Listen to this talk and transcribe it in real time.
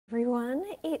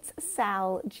it's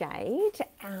Sal Jade.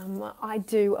 I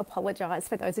do apologise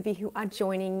for those of you who are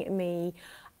joining me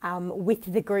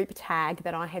with the group tag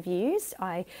that I have used.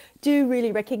 I do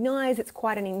really recognise it's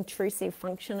quite an intrusive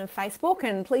function of Facebook,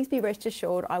 and please be rest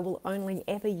assured I will only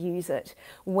ever use it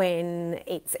when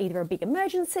it's either a big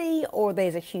emergency or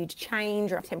there's a huge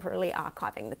change or I'm temporarily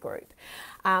archiving the group.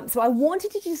 So I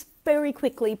wanted to just very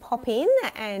quickly pop in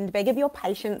and beg of your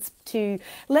patience to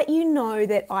let you know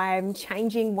that I'm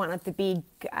changing one of the big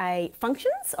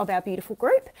functions of our beautiful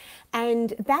group,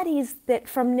 and that is that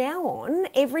from now on,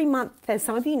 every month, as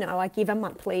some of you know, I give a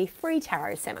monthly free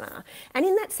tarot seminar, and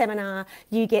in that seminar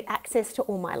you get access to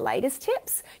all my latest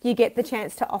tips, you get the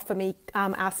chance to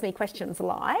ask me questions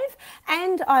live,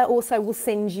 and I also will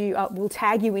send you, will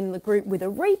tag you in the group with a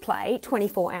replay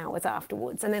 24 hours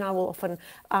afterwards, and then I will often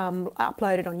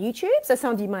upload it on YouTube. So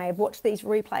some of you may have watched these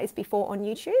replays before on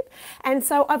YouTube. And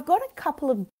so I've got a couple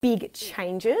of big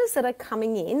changes that are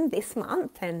coming in this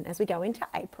month and as we go into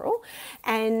April.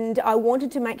 And I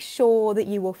wanted to make sure that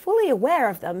you were fully aware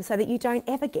of them so that you don't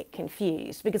ever get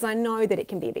confused, because I know that it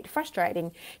can be a bit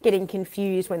frustrating getting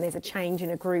confused when there's a change in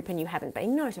a group and you haven't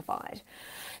been notified.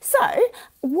 So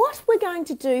what we're going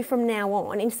to do from now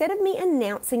on, instead of me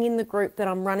announcing in the group that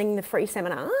I'm running the free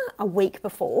seminar a week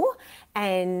before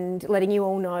and letting you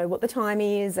all know what the time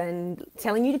is and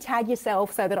telling you to tag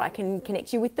yourself so that I can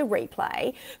connect you with the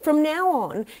replay, from now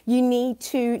on you need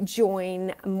to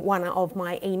join one of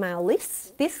my email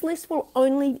lists. This list will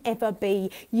only ever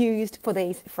be used for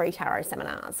these free tarot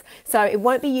seminars. So it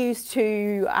won't be used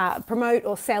to promote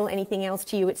or sell anything else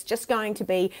to you. It's just going to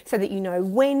be so that you know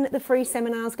when the free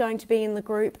seminar is going to be in the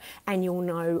group, and you'll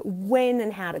know when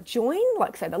and how to join,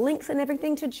 like so the links and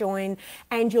everything to join,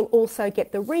 and you'll also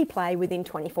get the replay within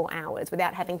 24 hours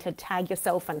without having to tag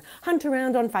yourself and hunt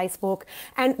around on Facebook.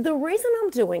 And the reason I'm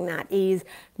doing that is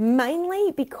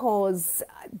mainly because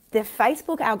the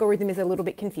Facebook algorithm is a little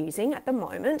bit confusing at the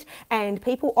moment, and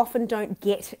people often don't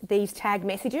get these tag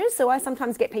messages. So I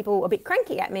sometimes get people a bit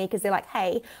cranky at me because they're like,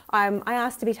 hey, I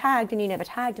asked to be tagged and you never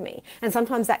tagged me. And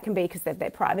sometimes that can be because of their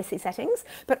privacy settings.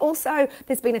 But also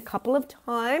there's been a couple of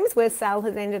times where Sal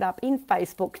has ended up in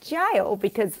Facebook jail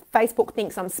because Facebook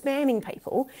thinks I'm spamming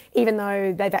people, even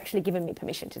though they've actually given me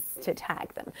permission to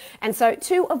tag them. And so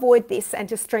to avoid this and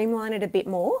to streamline it a bit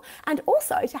more, and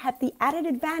also to have the added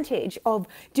advantage of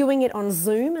doing it on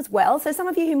Zoom as well. So some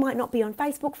of you who might not be on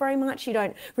Facebook very much, you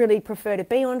don't really prefer to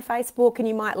be on Facebook and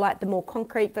you might like the more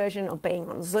concrete version of being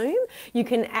on Zoom, you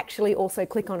can actually also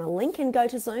click on a link and go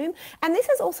to Zoom. And this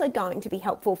is also going to be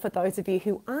helpful for those of you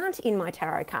who aren't in my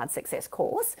Tarot Card Success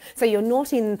course. So you're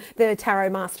not in the Tarot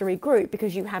Mastery group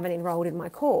because you haven't enrolled in my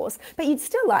course, but you'd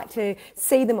still like to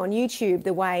see them on YouTube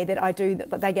the way that I do,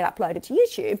 that they get uploaded to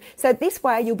YouTube. So this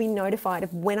way you'll be notified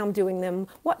of when I'm doing them,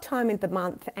 what time of the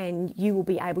month, and you will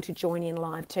be able to join in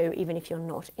live too, even if you're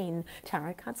not in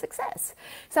Tarot Card Success.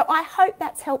 So I hope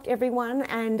that's helped everyone,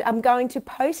 and I'm going to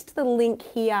post the link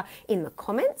here in the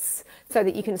comments so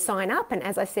that you can sign up. And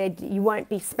as I said, you won't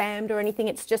be spammed or anything.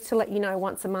 It's just to let you know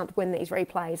once a month when these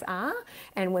replays are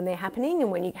and when they're happening,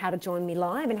 and how to join me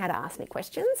live and how to ask me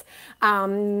questions.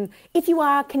 If you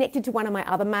are connected to one of my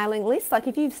other mailing lists, like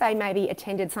if you've say maybe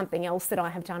attended something else that I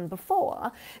have done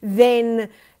before, then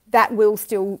that will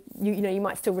still, you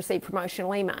might still receive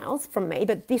promotional emails from me,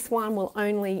 but this one will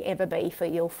only ever be for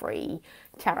your free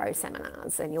tarot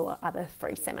seminars and your other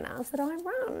free seminars that I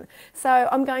run. So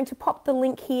I'm going to pop the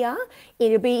link here.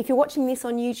 It'll be, if you're watching this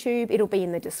on YouTube, it'll be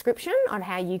in the description on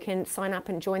how you can sign up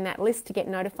and join that list to get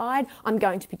notified. I'm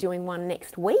going to be doing one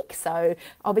next week. So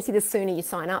obviously the sooner you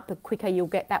sign up, the quicker you'll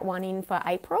get that one in for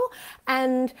April.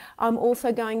 And I'm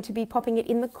also going to be popping it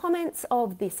in the comments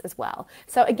of this as well.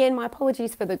 So again, my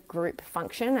apologies for the group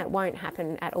function. It won't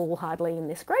happen at all hardly in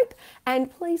this group. And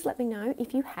please let me know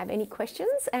if you have any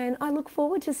questions, and I look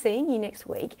forward to seeing you next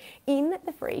week in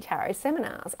the free tarot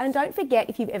seminars. And don't forget,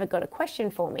 if you've ever got a question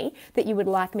for me that you would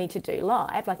like me to do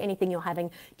live, like anything you're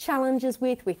having challenges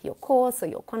with your course or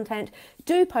your content,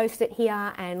 do post it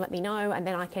here and let me know, and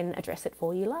then I can address it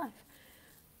for you live.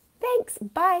 Thanks,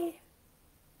 bye.